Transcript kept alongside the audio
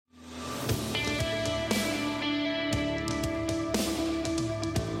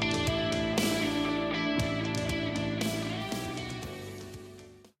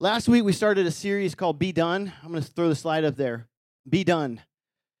Last week, we started a series called Be Done. I'm going to throw the slide up there. Be done.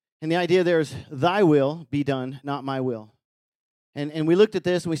 And the idea there is, thy will be done, not my will. And we looked at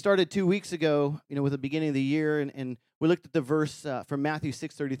this, and we started 2 weeks ago, with the beginning of the year, and we looked at the verse from Matthew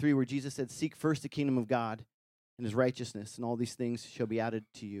 6:33, where Jesus said, seek first the kingdom of God and his righteousness, and all these things shall be added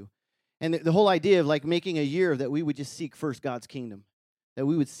to you. And the whole idea of like making a year that we would just seek first God's kingdom, that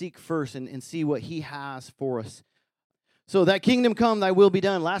we would seek first and see what he has for us. So that kingdom come, thy will be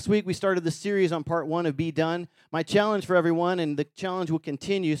done. Last week we started the series on part 1 of Be Done. My challenge for everyone, and the challenge will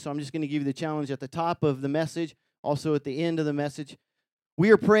continue, so I'm just going to give you the challenge at the top of the message, also at the end of the message. We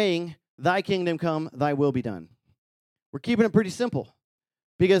are praying, thy kingdom come, thy will be done. We're keeping it pretty simple,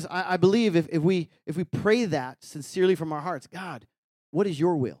 because I believe if we pray that sincerely from our hearts, God, what is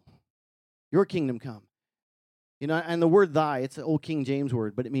your will? Your kingdom come. And the word thy, it's an old King James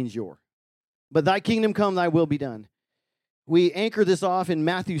word, but it means your. But thy kingdom come, thy will be done. We anchor this off in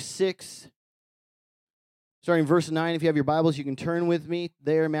Matthew 6, starting verse 9. If you have your Bibles, you can turn with me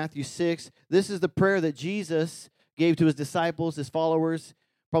there, Matthew 6. This is the prayer that Jesus gave to his disciples, his followers,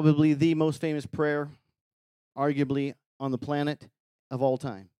 probably the most famous prayer, arguably, on the planet of all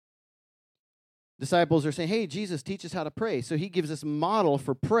time. Disciples are saying, hey, Jesus, teach us how to pray. So he gives us a model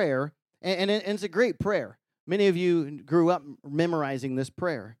for prayer, and it's a great prayer. Many of you grew up memorizing this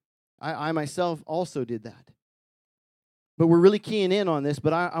prayer. I myself also did that. But we're really keying in on this,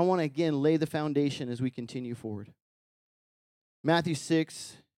 but I want to, again, lay the foundation as we continue forward. Matthew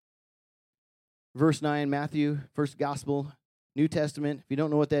 6, verse 9, Matthew, first gospel, New Testament. If you don't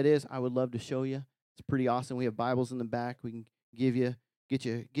know what that is, I would love to show you. It's pretty awesome. We have Bibles in the back. We can give you, get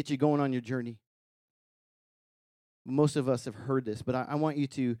you going on your journey. Most of us have heard this, but I want you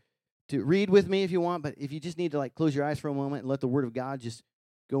to read with me if you want, but if you just need to close your eyes for a moment and let the Word of God just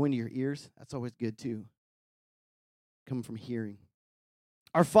go into your ears, that's always good too. Come from hearing.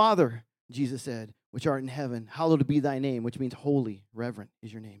 Our Father, Jesus said, which art in heaven, hallowed be thy name, which means holy, reverent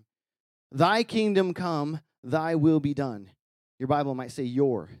is your name. Thy kingdom come, thy will be done. Your Bible might say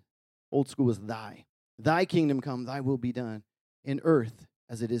your. Old school is thy. Thy kingdom come, thy will be done in earth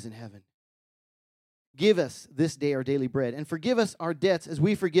as it is in heaven. Give us this day our daily bread, and forgive us our debts as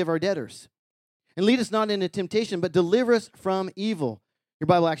we forgive our debtors. And lead us not into temptation, but deliver us from evil. Your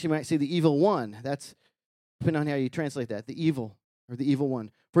Bible actually might say the evil one. That's depending on how you translate that, the evil or the evil one.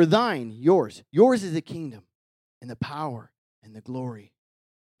 For thine, yours is the kingdom and the power and the glory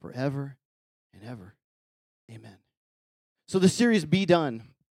forever and ever. Amen. So the series Be Done,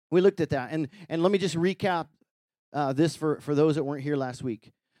 we looked at that. And let me just recap this for those that weren't here last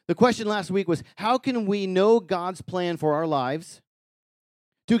week. The question last week was, how can we know God's plan for our lives,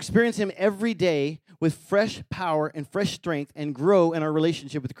 to experience him every day with fresh power and fresh strength and grow in our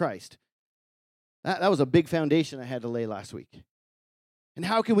relationship with Christ? That was a big foundation I had to lay last week. And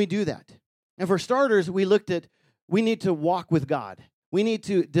how can we do that? And for starters, we looked at we need to walk with God. We need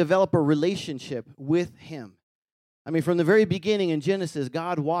to develop a relationship with him. I mean, from the very beginning in Genesis,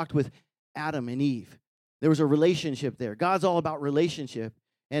 God walked with Adam and Eve. There was a relationship there. God's all about relationship.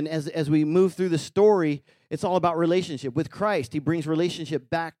 And as we move through the story, it's all about relationship. With Christ, he brings relationship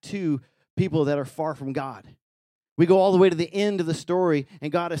back to people that are far from God. We go all the way to the end of the story,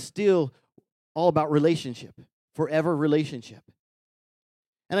 and God is still all about relationship, forever relationship.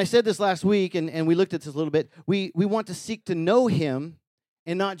 And I said this last week, and we looked at this a little bit. We want to seek to know him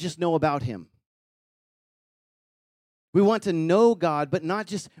and not just know about him. We want to know God, but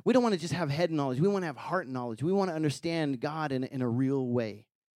we don't want to just have head knowledge. We want to have heart knowledge. We want to understand God in a real way.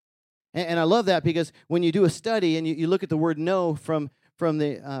 And I love that, because when you do a study and you look at the word know from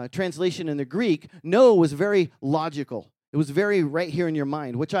the translation in the Greek, know was very logical. It was very right here in your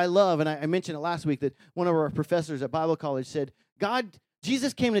mind, which I love. And I mentioned it last week that one of our professors at Bible college said,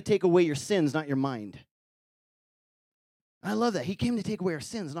 Jesus came to take away your sins, not your mind. And I love that. He came to take away our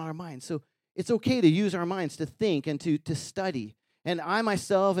sins, not our minds. So it's okay to use our minds to think and to study. And I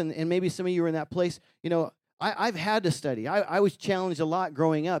myself, and maybe some of you are in that place, I've had to study. I was challenged a lot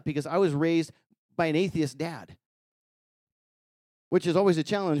growing up because I was raised by an atheist dad, which is always a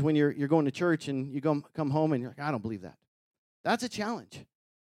challenge when you're going to church and you come home and you're like, I don't believe that. That's a challenge,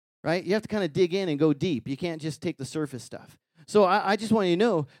 right? You have to kind of dig in and go deep. You can't just take the surface stuff. So I just want you to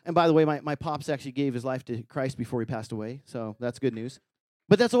know, and by the way, my pops actually gave his life to Christ before he passed away, so that's good news.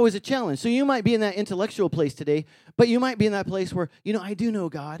 But that's always a challenge. So you might be in that intellectual place today, but you might be in that place where, I do know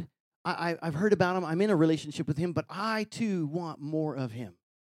God. I've heard about him. I'm in a relationship with him, but I too want more of him.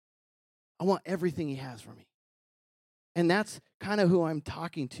 I want everything he has for me. And that's kind of who I'm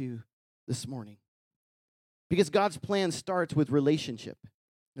talking to this morning. Because God's plan starts with relationship.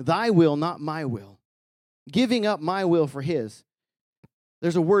 Thy will, not my will. Giving up my will for his.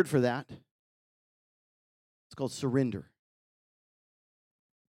 There's a word for that. It's called surrender.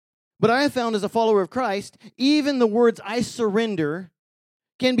 But I have found as a follower of Christ, even the words I surrender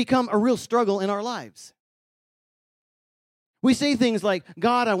can become a real struggle in our lives. We say things like,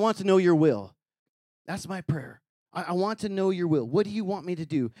 God, I want to know your will. That's my prayer. I want to know your will. What do you want me to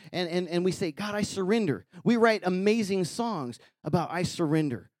do? And we say, God, I surrender. We write amazing songs about I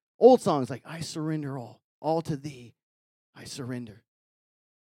surrender. Old songs like, I surrender all to thee, I surrender.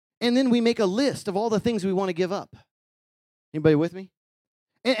 And then we make a list of all the things we want to give up. Anybody with me?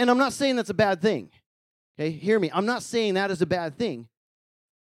 And I'm not saying that's a bad thing. Okay, hear me. I'm not saying that is a bad thing.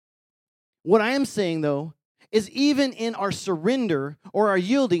 What I am saying, though, is even in our surrender or our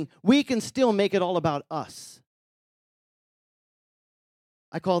yielding, we can still make it all about us.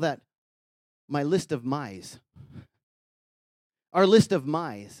 I call that my list of my's. Our list of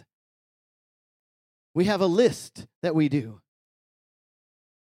my's. We have a list that we do.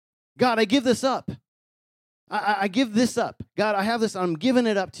 God, I give this up. I give this up. God, I have this. I'm giving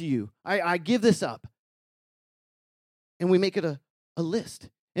it up to you. I give this up. And we make it a list.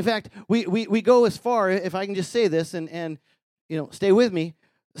 In fact, we go as far, if I can just say this and stay with me.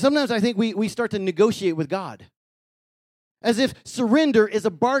 Sometimes I think we start to negotiate with God. As if surrender is a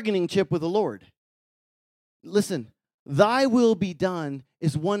bargaining chip with the Lord. Listen, thy will be done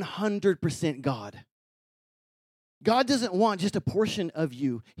is 100% God. God doesn't want just a portion of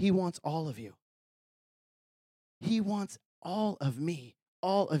you. He wants all of you. He wants all of me,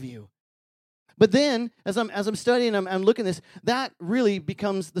 all of you. But then, as I'm studying, I'm looking at this, that really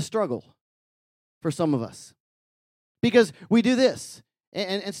becomes the struggle for some of us. Because we do this,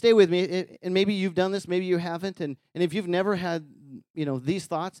 and stay with me, and maybe you've done this, maybe you haven't, and if you've never had, these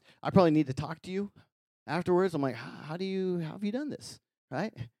thoughts, I probably need to talk to you afterwards. I'm like, how have you done this,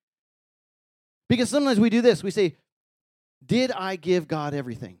 right? Because sometimes we do this, we say, did I give God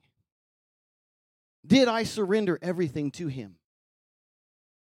everything? Did I surrender everything to him?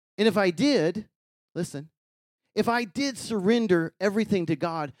 And if I did, listen, if I did surrender everything to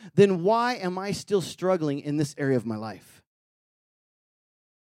God, then why am I still struggling in this area of my life?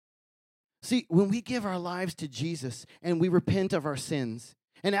 See, when we give our lives to Jesus and we repent of our sins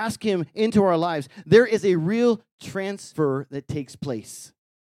and ask him into our lives, there is a real transfer that takes place.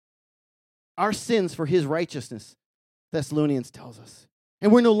 Our sins for his righteousness, Thessalonians tells us.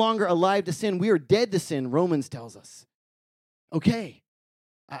 And we're no longer alive to sin. We are dead to sin, Romans tells us. Okay,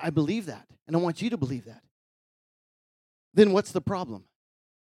 I believe that, and I want you to believe that. Then what's the problem?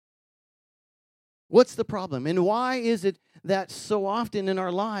 What's the problem? And why is it that so often in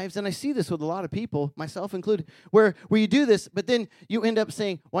our lives, and I see this with a lot of people, myself included, where you do this, but then you end up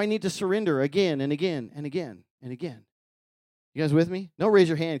saying, well, I need to surrender again and again and again and again. You guys with me? Don't raise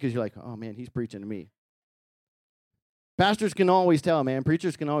your hand because you're like, oh, man, he's preaching to me. Pastors can always tell, man.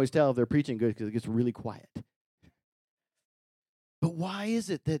 Preachers can always tell if they're preaching good because it gets really quiet. But why is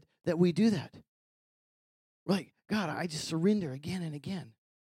it that we do that? We're like, God, I just surrender again and again.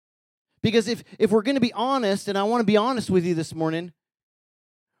 Because if we're going to be honest, and I want to be honest with you this morning,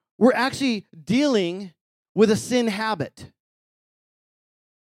 we're actually dealing with a sin habit.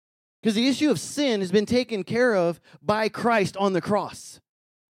 Because the issue of sin has been taken care of by Christ on the cross.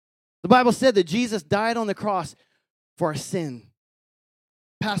 The Bible said that Jesus died on the cross for our sin.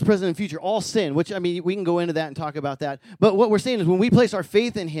 Past, present, and future, all sin, which, we can go into that and talk about that. But what we're saying is when we place our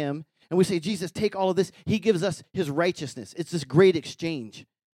faith in him and we say, Jesus, take all of this, he gives us his righteousness. It's this great exchange.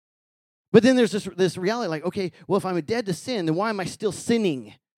 But then there's this reality like, okay, well, if I'm dead to sin, then why am I still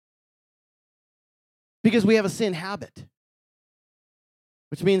sinning? Because we have a sin habit,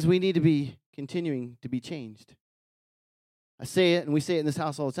 which means we need to be continuing to be changed. I say it, and we say it in this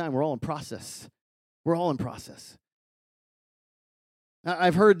house all the time. We're all in process. We're all in process.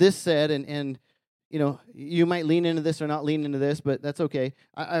 I've heard this said, and you might lean into this or not lean into this, but that's okay.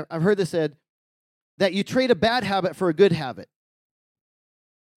 I've heard this said that you trade a bad habit for a good habit.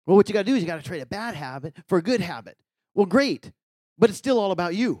 Well, what you got to do is you got to trade a bad habit for a good habit. Well, great, but it's still all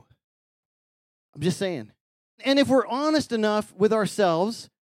about you. I'm just saying. And if we're honest enough with ourselves,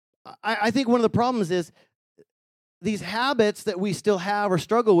 I think one of the problems is these habits that we still have or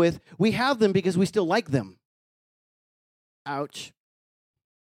struggle with, we have them because we still like them. Ouch.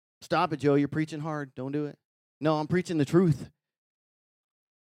 Stop it, Joe. You're preaching hard. Don't do it. No, I'm preaching the truth.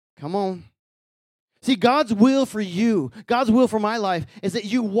 Come on. See, God's will for you, God's will for my life is that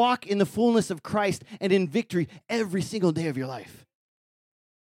you walk in the fullness of Christ and in victory every single day of your life.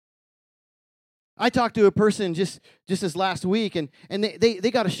 I talked to a person just this last week, and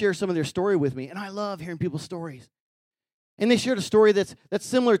they got to share some of their story with me, and I love hearing people's stories. And they shared a story that's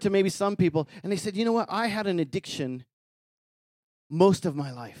similar to maybe some people, and they said, you know what, I had an addiction most of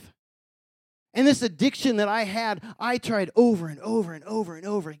my life. And this addiction that I had, I tried over and over and over and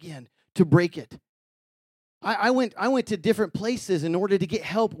over again to break it. I went to different places in order to get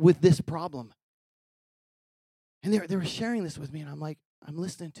help with this problem. And they were sharing this with me, and I'm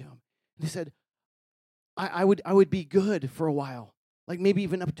listening to them. And they said, I would be good for a while, like maybe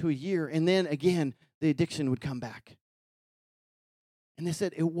even up to a year, and then again, the addiction would come back. And they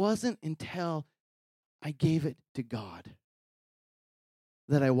said, it wasn't until I gave it to God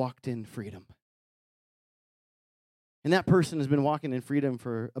that I walked in freedom. And that person has been walking in freedom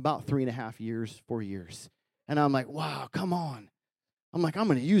for about 3.5 years, 4 years. And I'm like, wow, come on. I'm like, I'm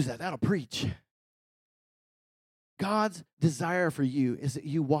going to use that. That'll preach. God's desire for you is that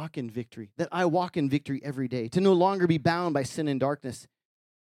you walk in victory, that I walk in victory every day, to no longer be bound by sin and darkness.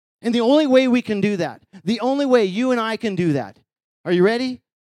 And the only way we can do that, the only way you and I can do that, are you ready?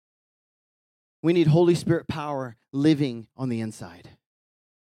 We need Holy Spirit power living on the inside.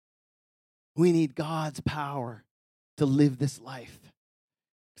 We need God's power to live this life.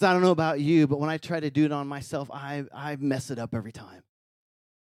 Because I don't know about you, but when I try to do it on myself, I mess it up every time.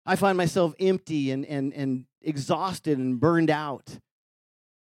 I find myself empty and exhausted and burned out.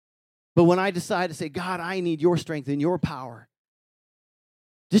 But when I decide to say, God, I need your strength and your power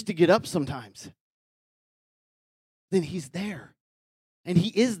just to get up sometimes, then he's there. And he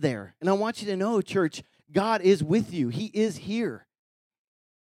is there. And I want you to know, church, God is with you. He is here.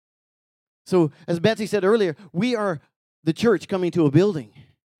 So, as Betsy said earlier, we are the church coming to a building.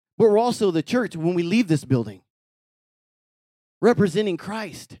 But we're also the church when we leave this building, representing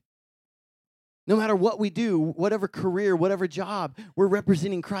Christ. No matter what we do, whatever career, whatever job, we're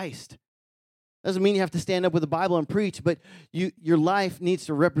representing Christ. Doesn't mean you have to stand up with the Bible and preach, but your life needs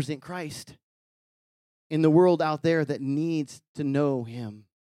to represent Christ in the world out there that needs to know him.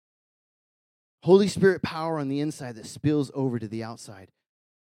 Holy Spirit power on the inside that spills over to the outside.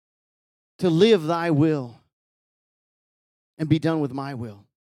 To live thy will and be done with my will.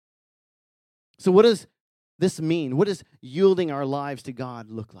 So what does this mean? What does yielding our lives to God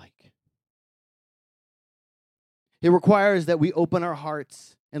look like? It requires that we open our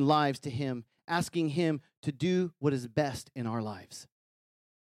hearts and lives to him, asking him to do what is best in our lives.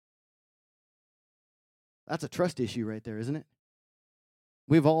 That's a trust issue right there, isn't it?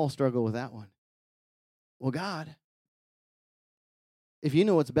 We've all struggled with that one. Well, God, if you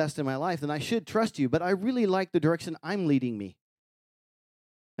know what's best in my life, then I should trust you, but I really like the direction I'm leading me.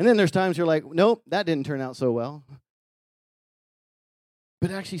 And then there's times you're like, nope, that didn't turn out so well.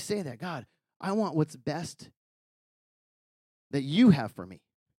 But actually say that, God, I want what's best that you have for me.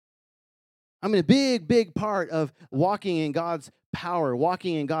 I mean, a big part of walking in God's power,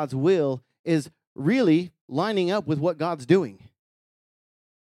 walking in God's will is really lining up with what God's doing.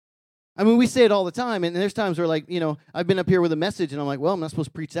 I mean, we say it all the time, and there's times where, like, I've been up here with a message, and I'm like, well, I'm not supposed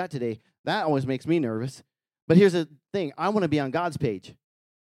to preach that today. That always makes me nervous. But here's the thing. I want to be on God's page.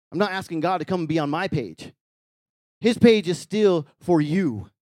 I'm not asking God to come and be on my page. His page is still for you.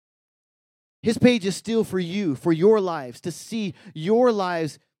 His page is still for you, for your lives, to see your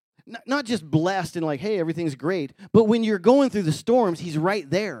lives not just blessed and like, hey, everything's great, but when you're going through the storms, he's right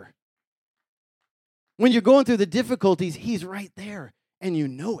there. When you're going through the difficulties, he's right there, and you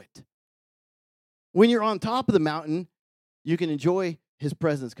know it. When you're on top of the mountain, you can enjoy his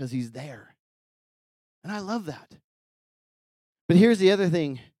presence because he's there. And I love that. But here's the other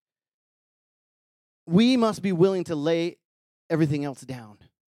thing. We must be willing to lay everything else down.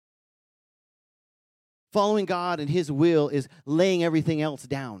 Following God and his will is laying everything else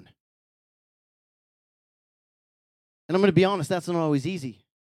down. And I'm going to be honest, that's not always easy.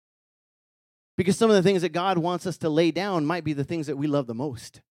 Because some of the things that God wants us to lay down might be the things that we love the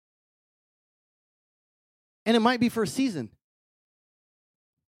most. And it might be for a season.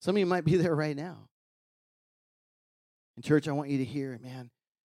 Some of you might be there right now. In church, I want you to hear it, man.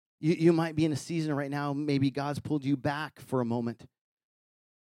 You might be in a season right now, maybe God's pulled you back for a moment.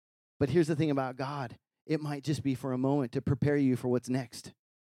 But here's the thing about God. It might just be for a moment to prepare you for what's next.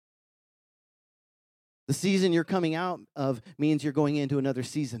 The season you're coming out of means you're going into another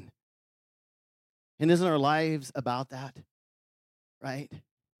season. And isn't our lives about that? Right?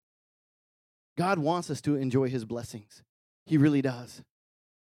 God wants us to enjoy his blessings. He really does.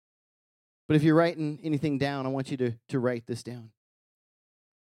 But if you're writing anything down, I want you to write this down.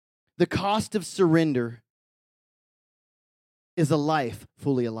 The cost of surrender is a life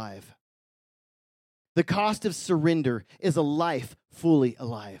fully alive. The cost of surrender is a life fully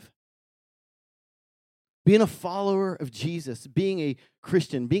alive. Being a follower of Jesus, being a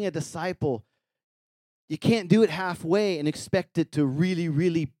Christian, being a disciple, you can't do it halfway and expect it to really,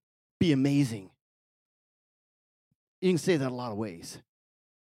 really be amazing. You can say that a lot of ways.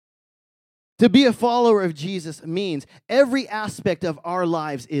 To be a follower of Jesus means every aspect of our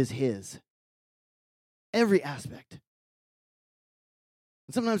lives is His. Every aspect.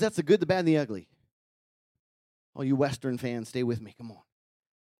 And sometimes that's the good, the bad, and the ugly. All you Western fans, stay with me. Come on.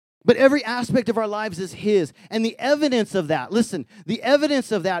 But every aspect of our lives is His. And the evidence of that, listen, the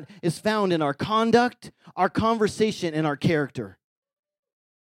evidence of that is found in our conduct, our conversation, and our character.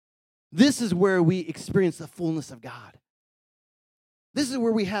 This is where we experience the fullness of God. This is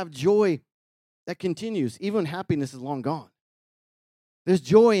where we have joy that continues, even when happiness is long gone. There's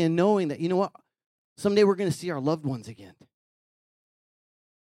joy in knowing that, you know what, someday we're going to see our loved ones again.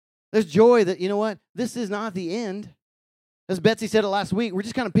 There's joy that, you know what, this is not the end. As Betsy said it last week, we're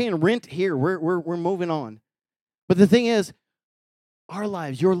just kind of paying rent here. We're moving on. But the thing is, our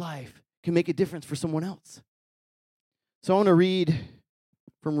lives, your life, can make a difference for someone else. So I want to read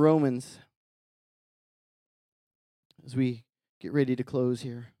from Romans as we get ready to close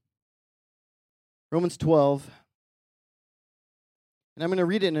here. Romans 12. And I'm going to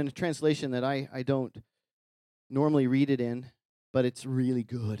read it in a translation that I don't normally read it in, but it's really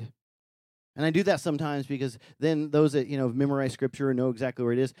good. And I do that sometimes because then those that, have memorized Scripture and know exactly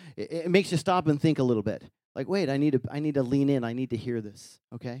where it is, it makes you stop and think a little bit. Like, wait, I need to lean in. I need to hear this,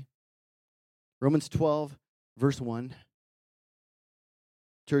 okay? Romans 12, verse 1.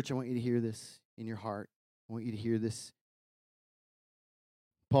 Church, I want you to hear this in your heart. I want you to hear this.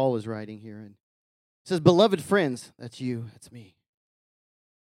 Paul is writing here, and it says, "Beloved friends," that's you, that's me.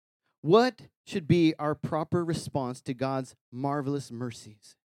 "What should be our proper response to God's marvelous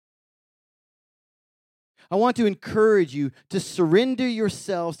mercies? I want to encourage you to surrender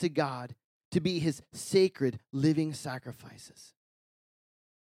yourselves to God to be His sacred living sacrifices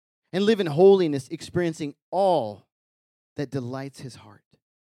and live in holiness, experiencing all that delights His heart.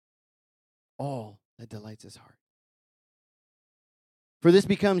 All that delights His heart. For this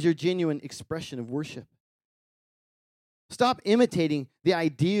becomes your genuine expression of worship. Stop imitating the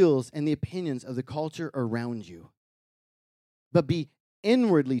ideals and the opinions of the culture around you, but be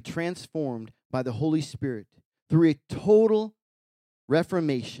inwardly transformed by the Holy Spirit through a total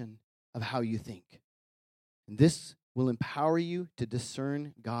reformation of how you think. And this will empower you to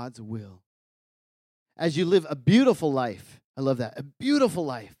discern God's will. As you live a beautiful life, I love that, a beautiful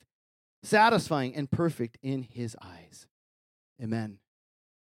life, satisfying and perfect in His eyes." Amen.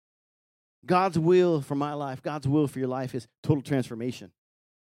 God's will for my life, God's will for your life is total transformation.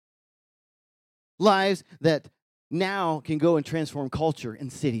 Lives that now can go and transform culture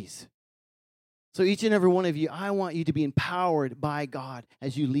and cities. So each and every one of you, I want you to be empowered by God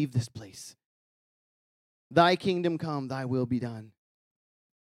as you leave this place. Thy kingdom come, thy will be done.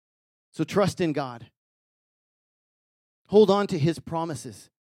 So trust in God. Hold on to His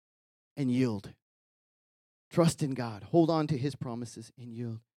promises and yield. Trust in God. Hold on to His promises and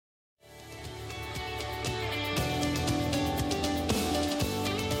yield.